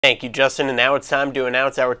Thank you, Justin. And now it's time to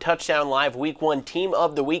announce our Touchdown Live Week 1 Team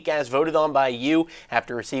of the Week as voted on by you.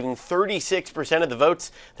 After receiving 36% of the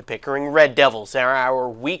votes, the Pickering Red Devils are our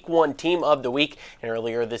Week 1 Team of the Week. And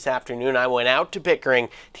earlier this afternoon, I went out to Pickering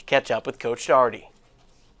to catch up with Coach Doherty.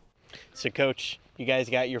 So, Coach, you guys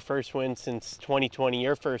got your first win since 2020.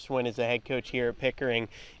 Your first win as a head coach here at Pickering.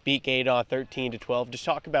 Beat Gaydaw 13-12. Just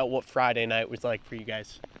talk about what Friday night was like for you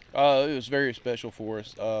guys. It was very special for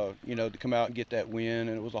us, to come out and get that win,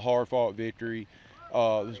 and it was a hard-fought victory. It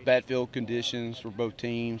was bad field conditions for both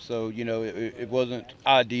teams, so it wasn't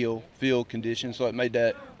ideal field conditions, so it made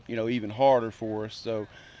that even harder for us. So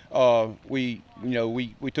we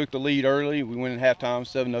took the lead early. We went in halftime,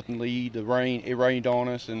 7-0 lead. It rained on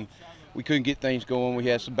us, and we couldn't get things going. We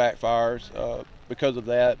had some backfires because of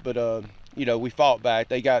that, but we fought back.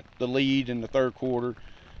 They got the lead in the third quarter.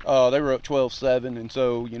 They were up 12-7, and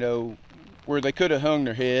so, where they could have hung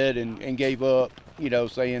their head and gave up,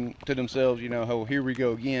 saying to themselves, oh, here we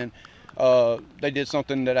go again, they did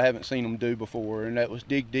something that I haven't seen them do before, and that was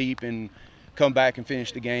dig deep and come back and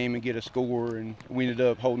finish the game and get a score, and we ended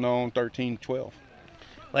up holding on 13-12.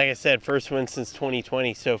 Like I said, first win since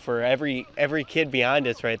 2020. So for every kid behind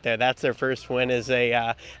us right there, that's their first win as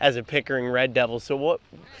a Pickering Red Devil. So what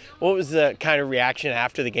was the kind of reaction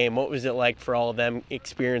after the game? What was it like for all of them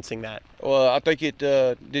experiencing that? Well, I think it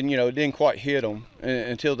didn't quite hit them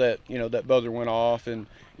until that that buzzer went off, and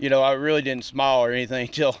I really didn't smile or anything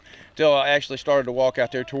until I actually started to walk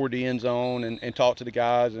out there toward the end zone and talk to the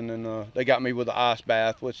guys, and then they got me with the ice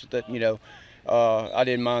bath, which I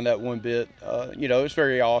didn't mind that one bit. It was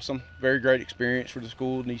very awesome, very great experience for the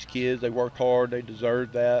school and these kids. They worked hard, they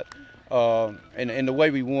deserved that. And the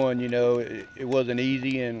way we won, it wasn't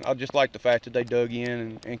easy, and I just like the fact that they dug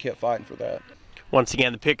in and kept fighting for that. Once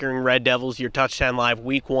again, the Pickering Red Devils, your Touchdown Live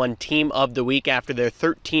Week 1 Team of the Week after their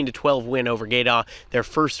 13-12 win over Gaydaw, their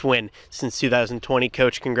first win since 2020.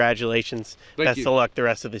 Coach, congratulations. Best of luck the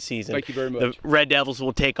rest of the season. Thank you very much. The Red Devils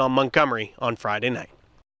will take on Montgomery on Friday night.